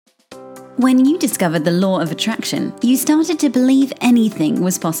When you discovered the law of attraction, you started to believe anything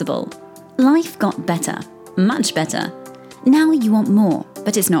was possible. Life got better, much better. Now you want more,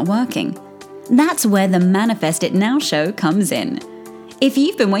 but it's not working. That's where the Manifest It Now show comes in. If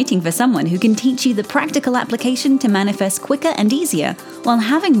you've been waiting for someone who can teach you the practical application to manifest quicker and easier while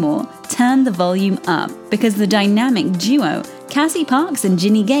having more, turn the volume up, because the dynamic duo, Cassie Parks and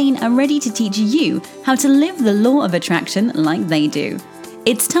Ginny Gain, are ready to teach you how to live the law of attraction like they do.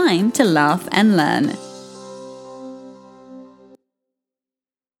 It's time to laugh and learn.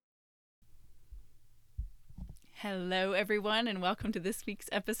 Hello, everyone, and welcome to this week's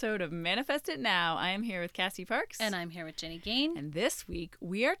episode of Manifest It Now. I am here with Cassie Parks. And I'm here with Ginny Gain. And this week,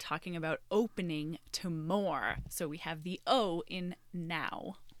 we are talking about opening to more. So we have the O in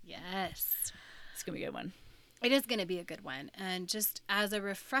now. Yes. It's going to be a good one. It is going to be a good one. And just as a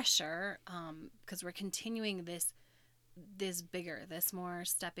refresher, because we're continuing this more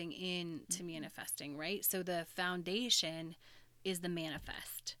stepping in to manifesting, right? So the foundation is the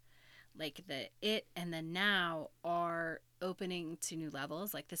manifest. Like the it and the now are opening to new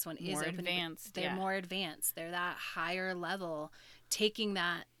levels. Like this one is more opening, advanced. They're more advanced. They're that higher level, taking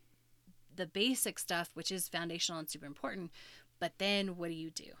the basic stuff, which is foundational and super important. But then what do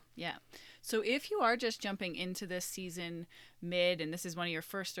you do? Yeah. So if you are just jumping into this season mid, and this is one of your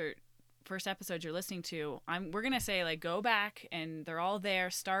first episodes you're listening to, we're going to say, like, go back and they're all there.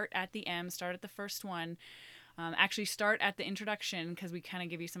 Start at the M, start at the first one. Actually start at the introduction, because we kind of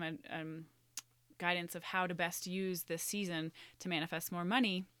give you some guidance of how to best use this season to manifest more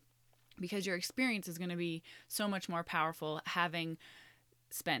money, because your experience is going to be so much more powerful having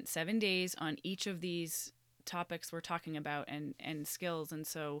spent 7 days on each of these topics we're talking about and skills. And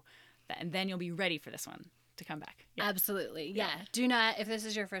so and then you'll be ready for this one to come back. Yeah. Absolutely. Yeah. Do not, if this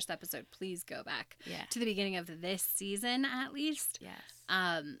is your first episode, please go back to the beginning of this season at least.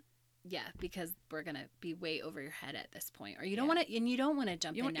 Yes. Yeah, because we're gonna be way over your head at this point, or you don't want to, and you don't want to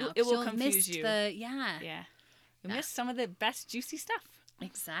jump in now. It will confuse you. You miss some of the best juicy stuff.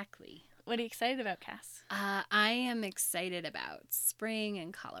 Exactly. What are you excited about, Cass? I am excited about spring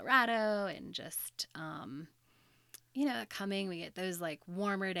in Colorado and just coming. We get those like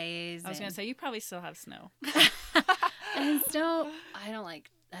warmer days. I was gonna say you probably still have snow. And snow, I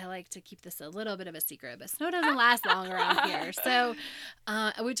like to keep this a little bit of a secret, but snow doesn't last long around here. So,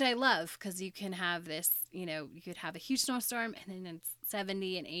 which I love, because you can have this, you could have a huge snowstorm and then it's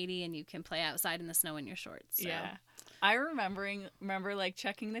 70 and 80 and you can play outside in the snow in your shorts. So. Yeah. I remember like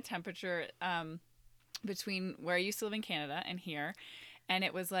checking the temperature between where I used to live in Canada and here. And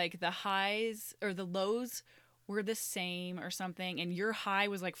it was like the highs or the lows were the same or something, and your high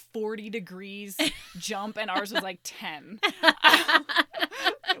was like 40 degrees jump and ours was like 10.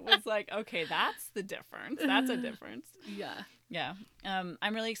 It was like, okay, that's the difference. That's a difference. Yeah.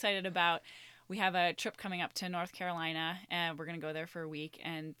 I'm really excited about, we have a trip coming up to North Carolina, and we're going to go there for a week.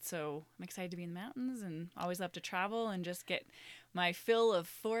 And so I'm excited to be in the mountains, and always love to travel and just get my fill of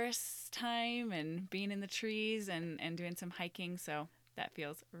forest time and being in the trees and doing some hiking. So that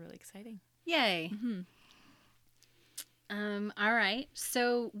feels really exciting. Yay. Mm-hmm. All right.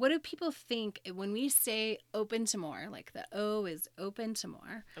 So what do people think when we say open to more? Like the O is open to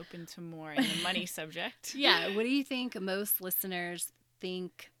more. Open to more in the money subject. Yeah. What do you think most listeners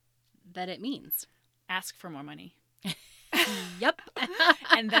think that it means? Ask for more money. Yep.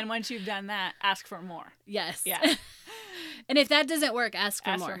 And then once you've done that, ask for more. Yes. Yeah. And if that doesn't work, ask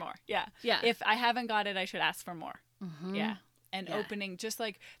for more. Ask for more. Yeah. Yeah. If I haven't got it, I should ask for more. Mm-hmm. Yeah. And opening, just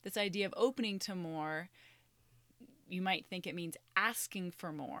like this idea of opening to more, you might think it means asking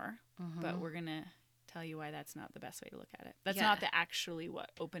for more, but we're going to tell you why that's not the best way to look at it. That's not actually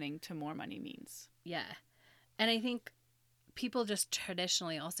what opening to more money means. Yeah. And I think people just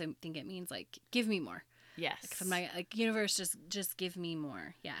traditionally also think it means like, give me more. Yes. Like from my universe, just give me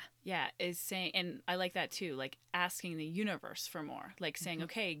more. Yeah. Yeah. Is saying, and I like that too, like asking the universe for more, like saying,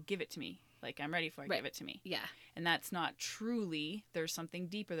 okay, give it to me. Like, I'm ready for it. Right. Give it to me. Yeah. And that's not truly, there's something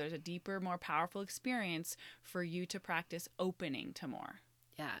deeper. There's a deeper, more powerful experience for you to practice opening to more.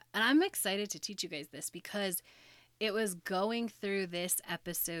 Yeah. And I'm excited to teach you guys this, because it was going through this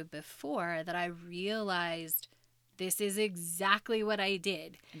episode before that I realized this is exactly what I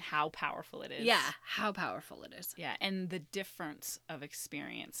did. And how powerful it is. Yeah. How powerful it is. Yeah. And the difference of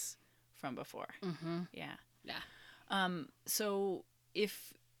experience from before. Mm-hmm. Yeah. Yeah. So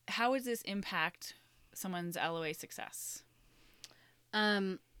how does this impact someone's LOA success?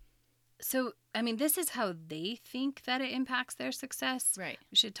 So, I mean, this is how they think that it impacts their success. Right.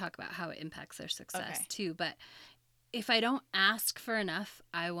 We should talk about how it impacts their success Okay. too. But if I don't ask for enough,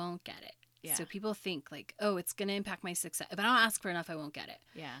 I won't get it. Yeah. So people think like, oh, it's going to impact my success. If I don't ask for enough, I won't get it.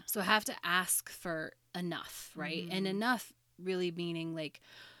 Yeah. So I have to ask for enough, right? And enough really meaning like,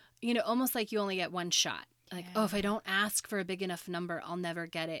 almost like you only get one shot. Like, oh, if I don't ask for a big enough number, I'll never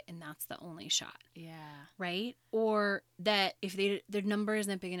get it. And that's the only shot. Yeah. Right? Or that if their number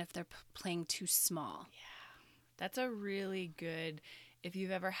isn't big enough, they're playing too small. Yeah. That's a really good, if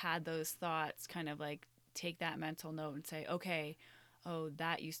you've ever had those thoughts, kind of like take that mental note and say, okay, oh,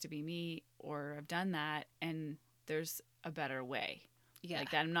 that used to be me, or I've done that, and there's a better way. Yeah.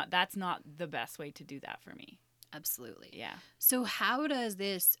 Like that's not the best way to do that for me. Absolutely. Yeah. So how does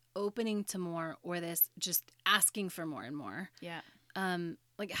this opening to more, or this just asking for more and more, Yeah.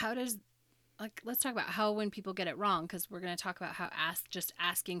 let's talk about how when people get it wrong, because we're going to talk about how just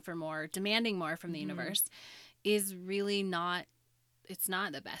asking for more, demanding more from the universe is really not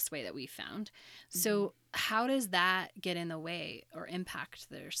the best way that we found. So how does that get in the way or impact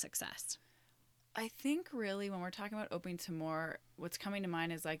their success? I think really when we're talking about opening to more, what's coming to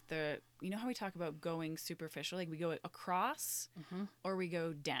mind is like how we talk about going superficial, like we go across or we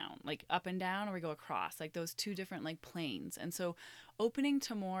go down, like up and down, or we go across, like those two different like planes. And so opening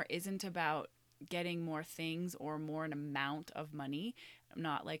to more isn't about getting more things or more an amount of money,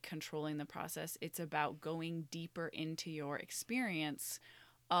 not like controlling the process. It's about going deeper into your experience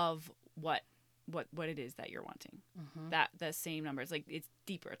of what it is that you're wanting. That the same number. It's like it's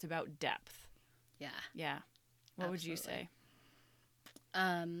deeper. It's about depth. Yeah. Yeah. What would you say?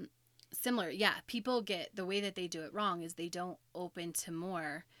 Similar. Yeah. People the way that they do it wrong is they don't open to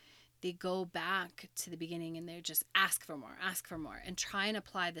more. They go back to the beginning and they just ask for more, and try and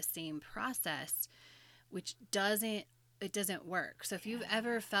apply the same process, which doesn't work. So if you've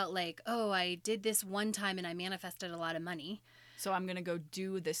ever felt like, oh, I did this one time and I manifested a lot of money, so I'm going to go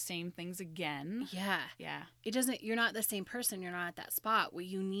do the same things again. Yeah. Yeah. You're not the same person. You're not at that spot. What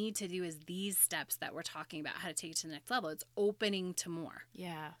you need to do is these steps that we're talking about, how to take it to the next level. It's opening to more.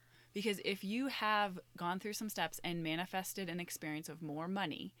 Yeah. Because if you have gone through some steps and manifested an experience of more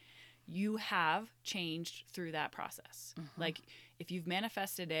money, you have changed through that process. Like if you've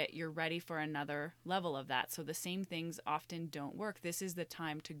manifested it, you're ready for another level of that. So the same things often don't work. This is the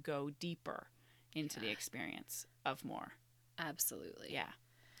time to go deeper into the experience of more. Absolutely. Yeah.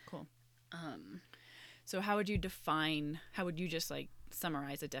 Cool. So how would you just like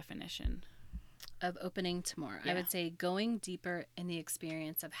summarize a definition of opening to more? Yeah. I would say going deeper in the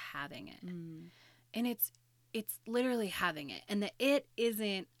experience of having it. And it's literally having it. And the it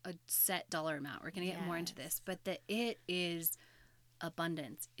isn't a set dollar amount. We're going to get more into this, but the it is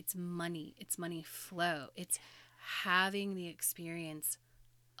abundance. It's money flow. It's having the experience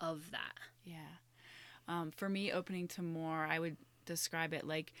of that. Yeah. For me, opening to more, I would describe it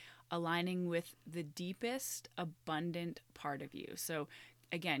like aligning with the deepest, abundant part of you. So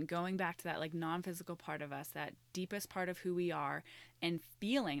again, going back to that like non-physical part of us, that deepest part of who we are, and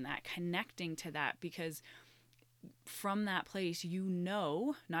feeling that, connecting to that, because from that place,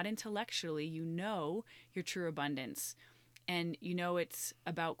 not intellectually, your true abundance. And it's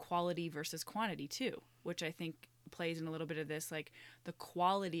about quality versus quantity too, which I think plays in a little bit of this, like the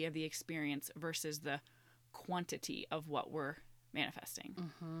quality of the experience versus the quantity of what we're manifesting.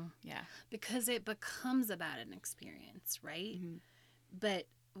 Yeah. Because it becomes about an experience, right? But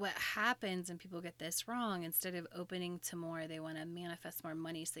what happens, and people get this wrong, instead of opening to more, they want to manifest more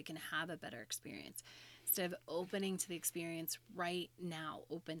money so they can have a better experience. Instead of opening to the experience right now,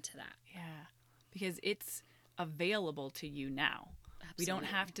 open to that. Yeah. Because it's available to you now. Absolutely. We don't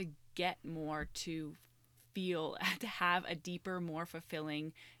have to get more to have a deeper, more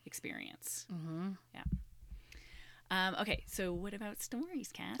fulfilling experience. Yeah. Okay, so what about stories,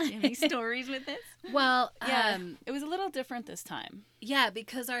 Kat? Do you have any stories with this? Well, it was a little different this time. Yeah,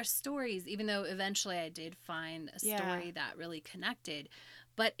 because our stories, even though eventually I did find a story that really connected,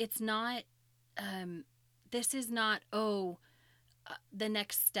 but it's not, this is not, the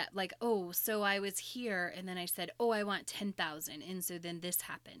next step. Like, so I was here and then I said, I want 10,000. And so then this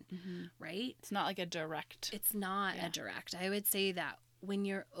happened, right? It's not like a direct. It's not a direct. I would say that when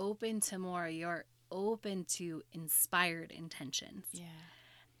you're open to more, you're open to inspired intentions. Yeah.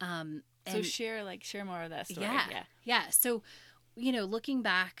 So share more of that story. Yeah. So, looking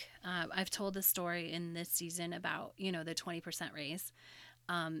back, I've told the story in this season about, the 20% raise.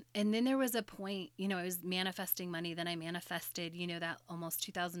 And then there was a point, I was manifesting money. Then I manifested, that almost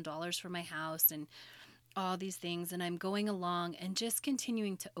 $2,000 for my house and all these things. And I'm going along and just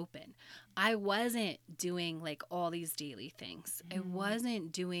continuing to open. I wasn't doing like all these daily things. I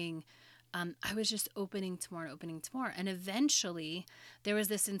wasn't doing, I was just opening to more. And eventually there was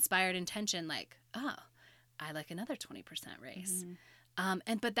this inspired intention like, I like another 20% raise.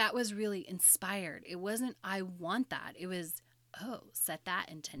 But that was really inspired. It wasn't, I want that. It was, oh, set that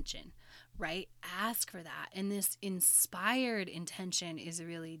intention, right? Ask for that. And this inspired intention is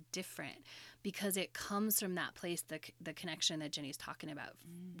really different because it comes from that place, the connection that Jenny's talking about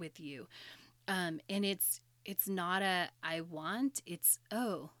with you. And it's not a, I want, it's,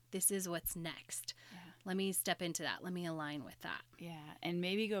 oh, this is what's next. Yeah. Let me step into that. Let me align with that. Yeah. And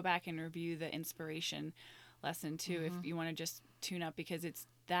maybe go back and review the inspiration lesson too, if you want to just tune up, because it's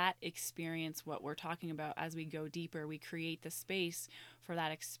that experience, what we're talking about. As we go deeper, we create the space for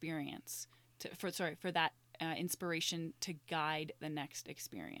that experience for that inspiration to guide the next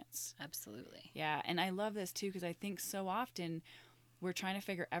experience. Absolutely. Yeah. And I love this too, because I think so often we're trying to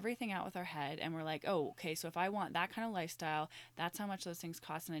figure everything out with our head, and we're like, oh, okay, so if I want that kind of lifestyle, that's how much those things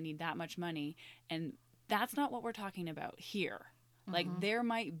cost, and I need that much money. And that's not what we're talking about here. Like, there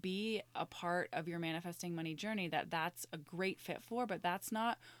might be a part of your manifesting money journey that's a great fit for, but that's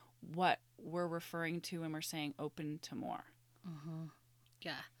not what we're referring to when we're saying open to more.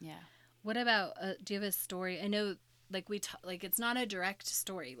 Yeah. Yeah. What about, do you have a story? I know, like, it's not a direct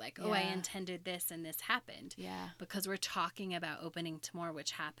story, like, oh, I Yeah. intended this and this happened. Yeah. Because we're talking about opening to more,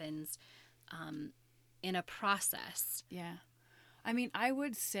 which happens in a process. Yeah. I mean, I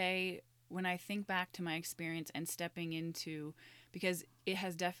would say when I think back to my experience and stepping into, because it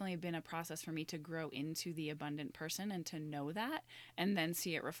has definitely been a process for me to grow into the abundant person and to know that and then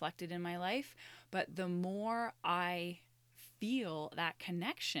see it reflected in my life. But the more I feel that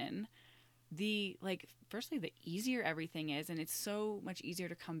connection, firstly, the easier everything is. And it's so much easier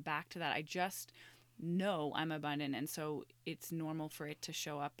to come back to that. I just know I'm abundant. And so it's normal for it to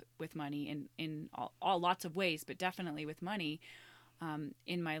show up with money in all lots of ways, but definitely with money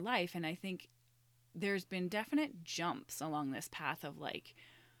in my life. And I think there's been definite jumps along this path of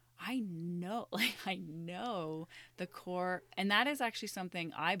I know the core, and that is actually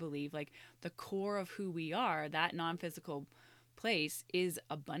something I believe, the core of who we are, that non-physical place is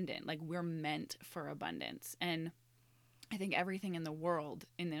abundant. We're meant for abundance. And I think everything in the world,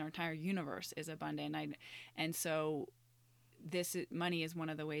 in the entire universe, is abundant. And so money is one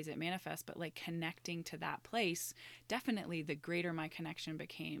of the ways it manifests, but connecting to that place, definitely the greater my connection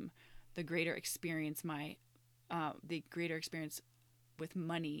became, the greater experience with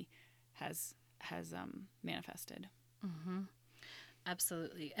money has manifested.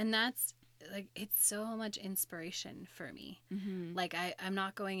 Absolutely. And that's it's so much inspiration for me. I'm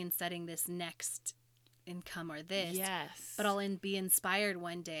not going and setting this next income or this. Yes. But I'll be inspired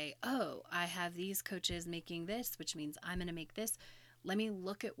one day. Oh, I have these coaches making this, which means I'm going to make this. Let me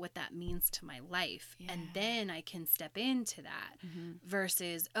look at what that means to my life. Yeah. And then I can step into that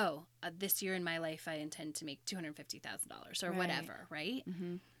versus, this year in my life, I intend to make $250,000 or whatever. Right.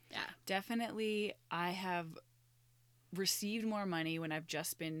 Yeah, definitely. I have received more money when I've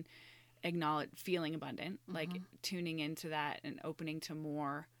just been feeling abundant, tuning into that and opening to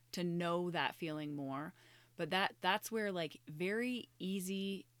more, to know that feeling more. But that's where very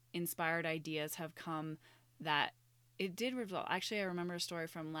easy inspired ideas have come that it did result. Actually, I remember a story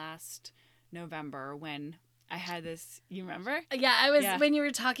from last November when I had this, you remember? Yeah, when you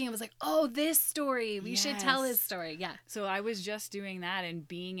were talking, I was like, oh, this story, we should tell this story. Yeah. So I was just doing that and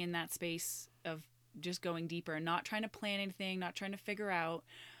being in that space of just going deeper and not trying to plan anything, not trying to figure out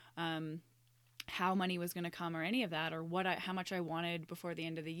how money was going to come or any of that, or how much I wanted before the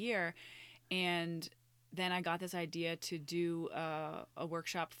end of the year. And then I got this idea to do a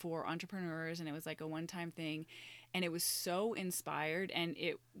workshop for entrepreneurs, and it was a one-time thing. And it was so inspired, and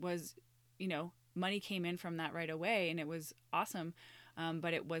it was, money came in from that right away, and it was awesome.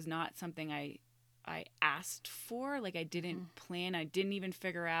 But it was not something I asked for. I didn't plan. I didn't even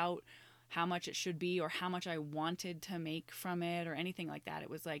figure out how much it should be or how much I wanted to make from it or anything like that. It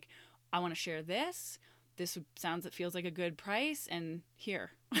was I want to share this. This feels like a good price, and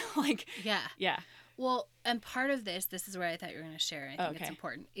here. Yeah. Well, and part of this is where I thought you were going to share, and I think it's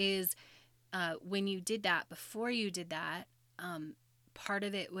important, is when you did that, before you did that, part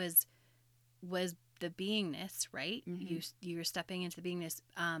of it was the beingness, right? You were stepping into the beingness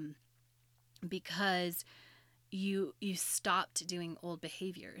because you stopped doing old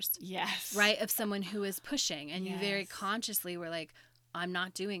behaviors. Yes. Right? Of someone who is pushing, and you very consciously were I'm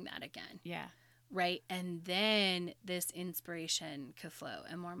not doing that again. Yeah. Right? And then this inspiration could flow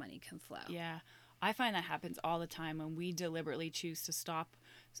and more money can flow. Yeah. I find that happens all the time when we deliberately choose to stop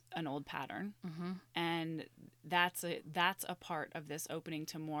an old pattern. And that's a part of this opening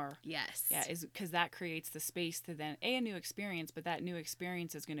to more. Yes. Yeah, is because that creates the space to then a new experience, but that new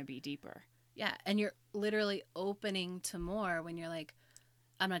experience is going to be deeper. Yeah, and you're literally opening to more when you're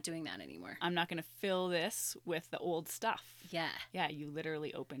I'm not doing that anymore. I'm not going to fill this with the old stuff. Yeah. Yeah, you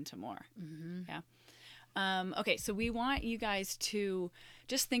literally open to more. Mm-hmm. Yeah. Okay, so we want you guys to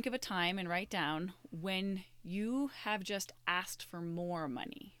just think of a time and write down when you have just asked for more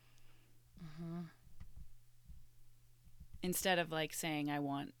money. Mm-hmm. Instead of like saying, I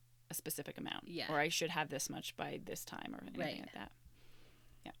want a specific amount. Yeah. Or I should have this much by this time or anything Right. like that.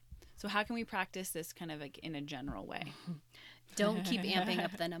 Yeah. So how can we practice this kind of like in a general way? Don't keep amping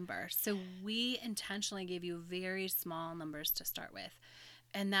up the number. So we intentionally gave you very small numbers to start with.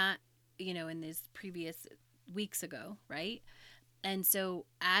 And that, in these previous weeks ago, right? And so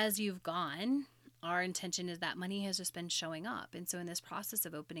as you've gone, our intention is that money has just been showing up. And so in this process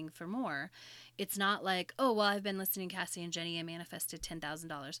of opening for more, it's not like, oh, well, I've been listening to Cassie and Jenny and manifested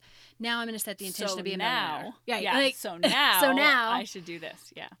 $10,000. Now I'm going to set the intention to be a millionaire. So now I should do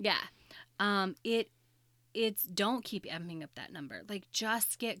this. Yeah. Yeah. It's don't keep amping up that number. Like,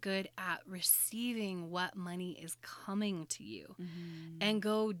 just get good at receiving what money is coming to you and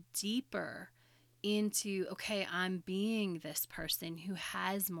go deeper into, okay, I'm being this person who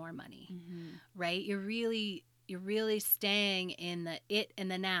has more money, right? You're really staying in the it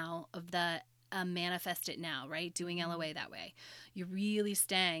and the now of the manifest it now, right? Doing LOA that way. You're really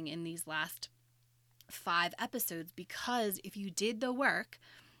staying in these last 5 episodes, because if you did the work,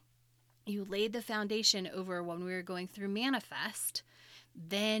 you laid the foundation over when we were going through manifest,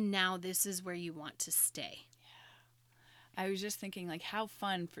 then now this is where you want to stay. Yeah. I was just thinking, like, how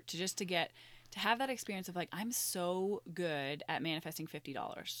fun to have that experience of like, I'm so good at manifesting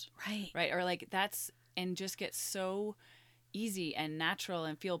 $50. Right. Or like and just get so easy and natural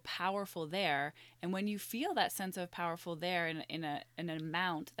and feel powerful there. And when you feel that sense of powerful there in an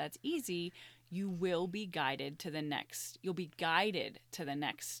amount that's easy, you will be guided to the next. You'll be guided to the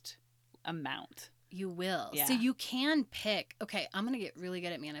next amount. You will. Yeah. So you can pick, okay, I'm going to get really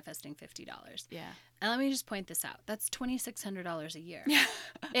good at manifesting $50. Yeah. And let me just point this out. That's $2,600 a year. Yeah.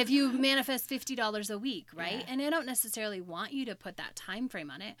 If you manifest $50 a week, right? Yeah. And I don't necessarily want you to put that time frame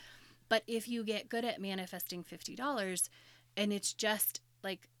on it, but if you get good at manifesting $50 and it's just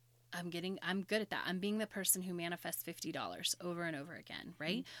like, I'm good at that. I'm being the person who manifests $50 over and over again,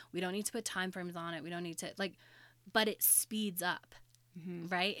 right? We don't need to put time frames on it. We don't need to but it speeds up.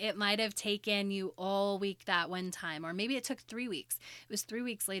 Right? It might have taken you all week that one time, or maybe it took 3 weeks. It was 3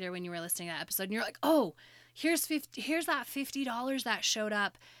 weeks later when you were listening to that episode and you're like, oh, here's that $50 that showed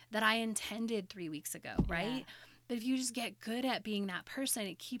up that I intended 3 weeks ago, right? Yeah. But if you just get good at being that person,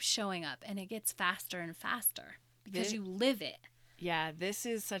 it keeps showing up and it gets faster and faster because you live it. Yeah, this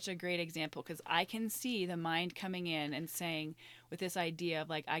is such a great example, because I can see the mind coming in and saying, with this idea of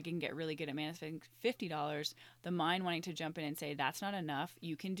like, I can get really good at manifesting $50, the mind wanting to jump in and say, that's not enough.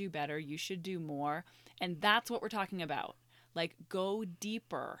 You can do better. You should do more. And that's what we're talking about. Like, go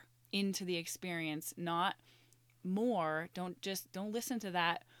deeper into the experience, not more. Don't listen to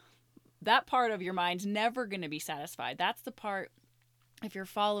that. That part of your mind's never going to be satisfied. That's the part, if you're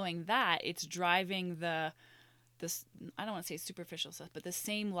following that, it's driving this, I don't want to say superficial stuff, but the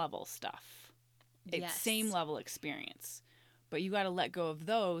same level stuff. It's same level experience. But you got to let go of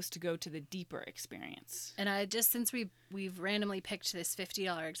those to go to the deeper experience. And I just, since we've randomly picked this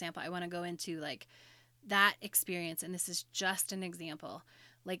 $50 example, I want to go into like that experience. And this is just an example.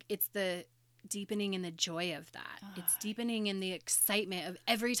 Like, it's the deepening in the joy of that. It's deepening in the excitement of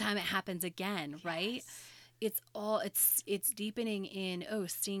every time it happens again, right? It's deepening in,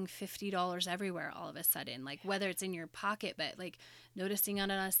 seeing $50 everywhere all of a sudden, like whether it's in your pocket, but like noticing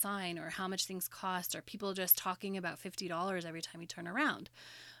on a sign, or how much things cost, or people just talking about $50 every time you turn around,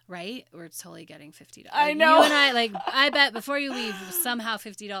 right? Or it's totally getting $50. I know. You and I, like, I bet before you leave, somehow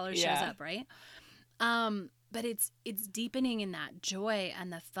 $50 shows up, right? But it's deepening in that joy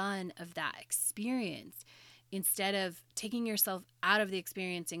and the fun of that experience, instead of taking yourself out of the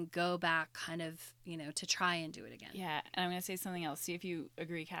experience and go back kind of, to try and do it again. Yeah. And I'm going to say something else. See if you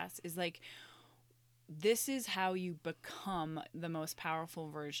agree, Cass, is like, this is how you become the most powerful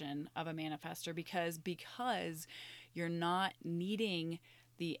version of a manifestor, because you're not needing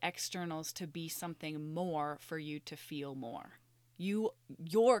the externals to be something more for you to feel more.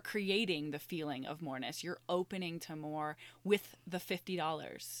 You're creating the feeling of moreness. You're opening to more with the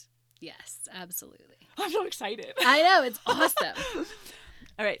 $50. Yes, absolutely. I'm so excited. I know, it's awesome.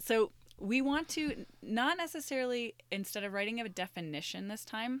 All right, so we want to not necessarily, instead of writing a definition this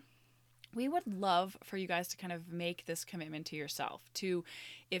time, we would love for you guys to kind of make this commitment to yourself to,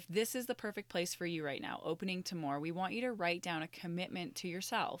 if this is the perfect place for you right now, opening to more, we want you to write down a commitment to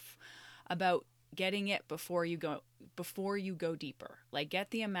yourself about getting it before you go deeper. Like,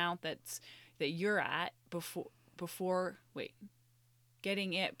 get the amount that you're at before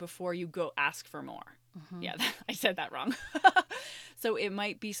getting it before you go ask for more. Yeah, I said that wrong. So it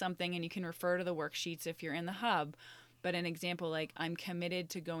might be something, and you can refer to the worksheets if you're in the hub, but an example like, I'm committed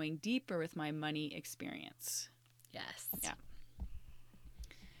to going deeper with my money experience. Yes. Yeah.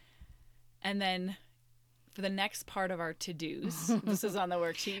 And then for the next part of our to-dos, this is on the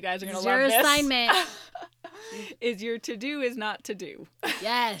worksheet. You guys are going to love this. Your assignment. Is your to-do is not to do.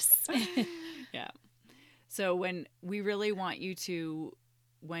 Yes. Yeah. So when we really want you to,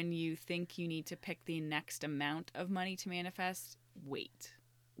 when you think you need to pick the next amount of money to manifest, wait.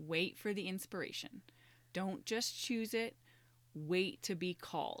 Wait for the inspiration. Don't just choose it. Wait to be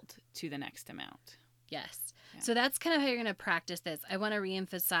called to the next amount. Yes. Yeah. So that's kind of how you're going to practice this. I want to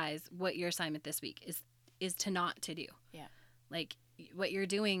reemphasize what your assignment this week is to not to do. Yeah. Like what you're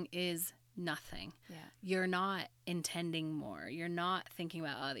doing is nothing. Yeah. You're not intending more. You're not thinking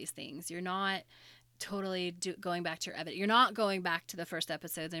about all these things. You're not totally going back to your evidence. You're not going back to the first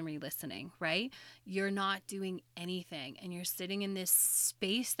episodes and re-listening, right? You're not doing anything. And you're sitting in this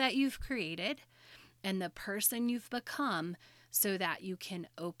space that you've created and the person you've become so that you can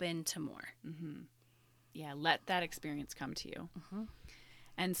open to more. Mm-hmm. Yeah, let that experience come to you. Mm-hmm.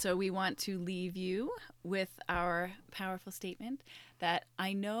 And so we want to leave you with our powerful statement that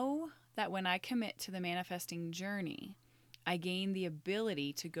I know that when I commit to the manifesting journey, I gain the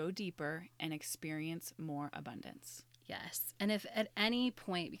ability to go deeper and experience more abundance. Yes. And if at any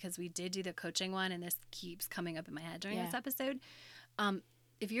point, because we did do the coaching one and this keeps coming up in my head during this episode,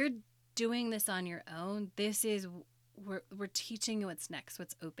 if you're doing this on your own, this is we're teaching you what's next,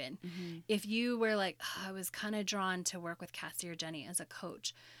 what's open. Mm-hmm. If you were like, oh, I was kind of drawn to work with Cassie or Jenny as a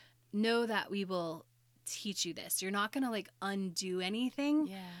coach, know that we will teach you this. You're not going to like undo anything.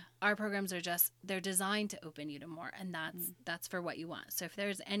 Yeah. Our programs are they're designed to open you to more, and that's for what you want. So if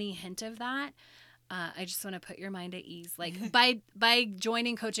there's any hint of that, I just want to put your mind at ease. Like by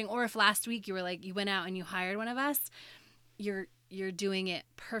joining coaching, or if last week you were like, you went out and you hired one of us, you're doing it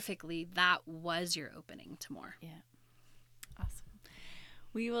perfectly. That was your opening to more. Yeah. Awesome.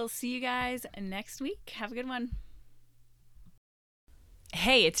 We will see you guys next week. Have a good one.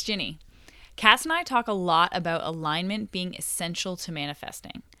 Hey, it's Ginny. Cass and I talk a lot about alignment being essential to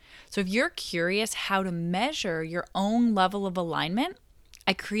manifesting. So if you're curious how to measure your own level of alignment,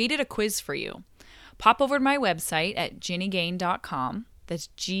 I created a quiz for you. Pop over to my website at ginnygain.com. That's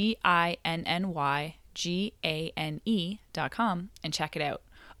GINNYGANE.com and check it out.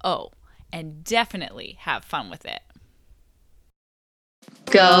 Oh, and definitely have fun with it.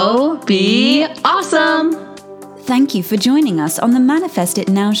 Go be awesome! Thank you for joining us on the Manifest It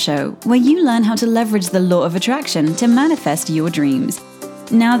Now show, where you learn how to leverage the law of attraction to manifest your dreams.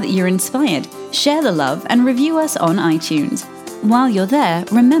 Now that you're inspired, share the love and review us on iTunes. While you're there,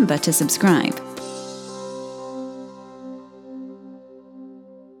 remember to subscribe.